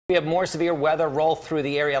We have more severe weather roll through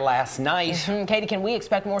the area last night. Katie, can we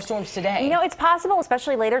expect more storms today? You know, it's possible,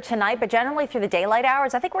 especially later tonight, but generally through the daylight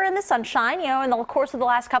hours. I think we're in the sunshine. You know, in the course of the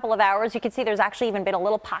last couple of hours, you can see there's actually even been a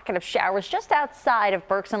little pocket of showers just outside of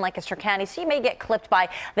Berks and Lancaster County. So you may get clipped by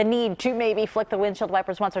the need to maybe flick the windshield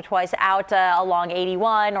wipers once or twice out along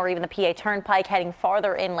 81 or even the PA Turnpike heading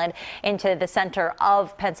farther inland into the center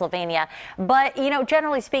of Pennsylvania. But, you know,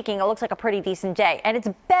 generally speaking, it looks like a pretty decent day, and it's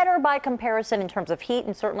better by comparison in terms of heat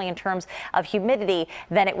and certainly in terms of humidity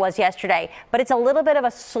than it was yesterday. But it's a little bit of a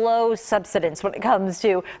slow subsidence when it comes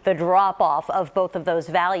to the drop off of both of those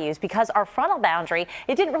values, because our frontal boundary,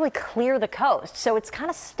 it didn't really clear the coast. So it's kind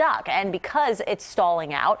of stuck. And because it's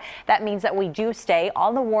stalling out, that means that we do stay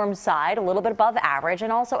on the warm side, a little bit above average,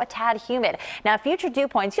 and also a tad humid. Now, future dew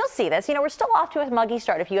points, you'll see this. You know, we're still off to a muggy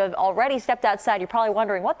start. If you have already stepped outside, you're probably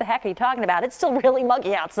wondering, what the heck are you talking about? It's still really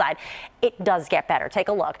muggy outside. It does get better. Take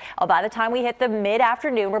a look. Oh, by the time we hit the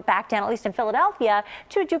mid-afternoon, we're back down, at least in Philadelphia,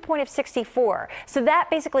 to a dew point of 64. So that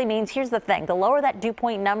basically means, here's the thing, the lower that dew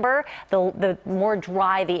point number, the more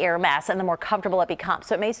dry the air mass and the more comfortable it becomes.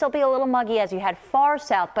 So it may still be a little muggy as you head far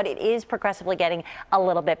south, but it is progressively getting a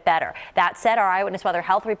little bit better. That said, our Eyewitness Weather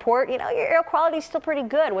Health report, you know, your air quality is still pretty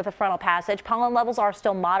good with a frontal passage. Pollen levels are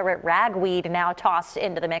still moderate. Ragweed now tossed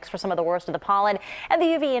into the mix for some of the worst of the pollen, and the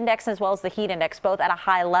UV index as well as the heat index both at a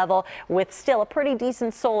high level with still a pretty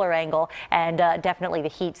decent solar angle and definitely the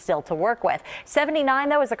heat still to work with. 79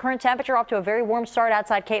 though is the current temperature, off to a very warm start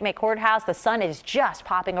outside Cape May Courthouse. The sun is just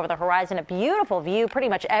popping over the horizon. A beautiful view pretty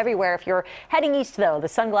much everywhere. If you're heading east though, the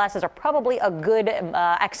sunglasses are probably a good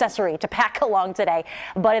accessory to pack along today.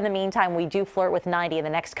 But in the meantime, we do flirt with 90 in the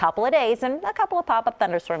next couple of days, and a couple of pop-up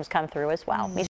thunderstorms come through as well.